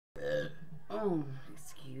Oh,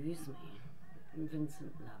 excuse me.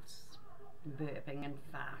 Vincent loves burping and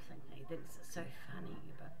farting. He thinks it's so funny,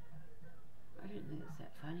 but I don't think it's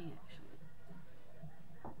that funny actually.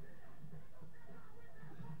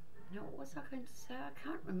 Now, what was I going to say? I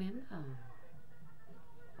can't remember.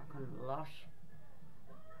 Fucking lush.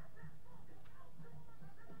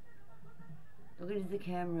 Look into the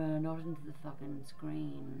camera, not into the fucking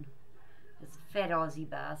screen. This fat Aussie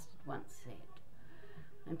bastard once said.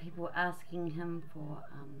 And people were asking him for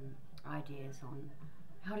ideas on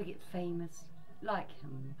how to get famous like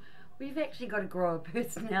him. We've actually got to grow a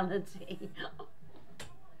personality.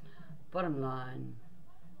 Bottom line,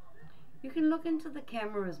 you can look into the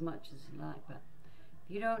camera as much as you like, but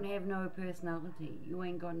if you don't have no personality, you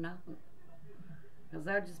ain't got nothing. Because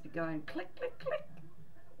they'll just be going click, click, click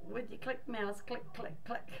with your click mouse, click, click,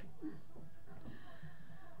 click.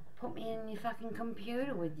 Put me in your fucking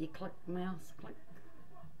computer with your click mouse, click.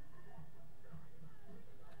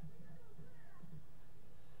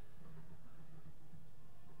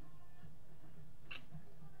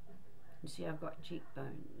 You see, I've got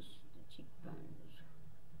cheekbones,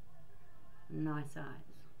 nice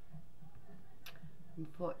eyes.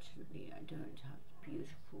 Unfortunately, I don't have a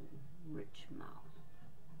beautiful, rich mouth.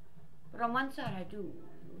 But on one side I do,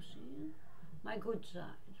 you see, my good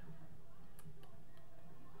side.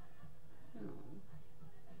 You know.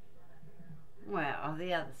 Well,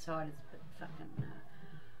 the other side is a bit fucking,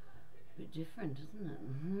 a bit different, isn't it?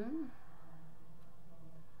 Mm-hmm.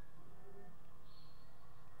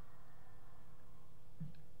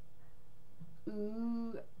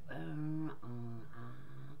 Ooh,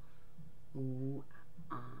 ooh,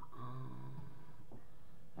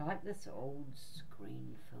 I like this old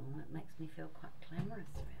screen film. It makes me feel quite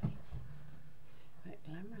glamorous, really. Quite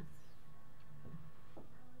glamorous.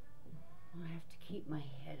 I have to keep my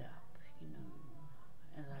head up, you know,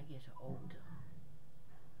 as I get older.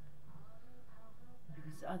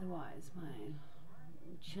 Because otherwise my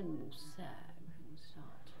chin will sag and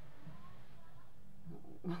start.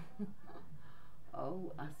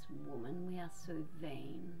 Oh, us women, we are so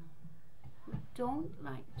vain. We don't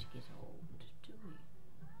like to get old, do we?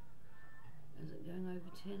 Is it going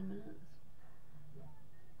over 10 minutes?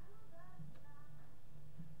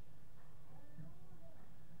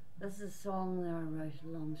 This is a song that I wrote a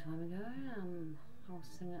long time ago. I'll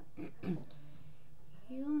sing it.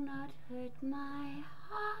 You'll not hurt my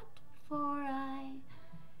heart, for I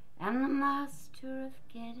am the master of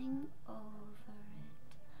getting over it.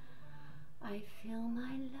 I feel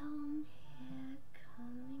my long hair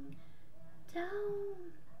coming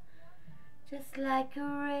down, just like a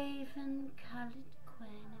raven-coloured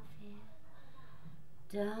Guinevere,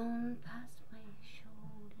 down past my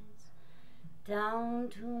shoulders, down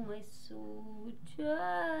to my soul,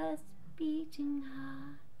 just beating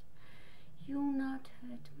hard. You'll not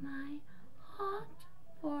hurt my heart,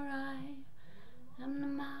 for I am the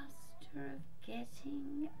master of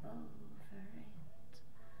getting over it.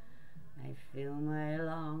 I feel my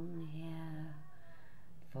long hair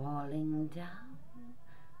falling down,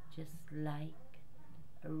 just like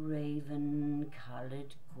a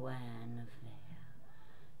raven-coloured Guinevere,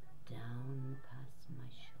 down past my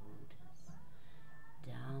shoulders,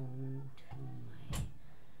 down to my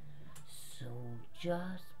soul,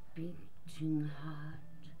 just beating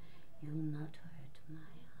hard. You'll not hurt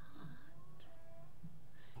my heart.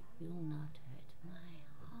 You'll not hurt my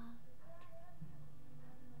heart.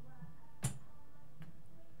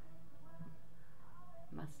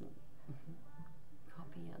 Mustn't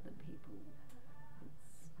copy other people.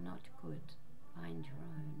 It's not good. Find your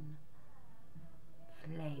own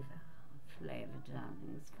flavour. Flavour,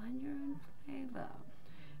 darlings. Find your own flavour.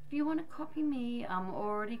 If you want to copy me, I'm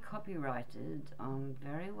already copyrighted. I'm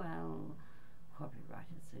very well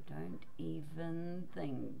copyrighted, so don't even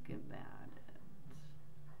think about it.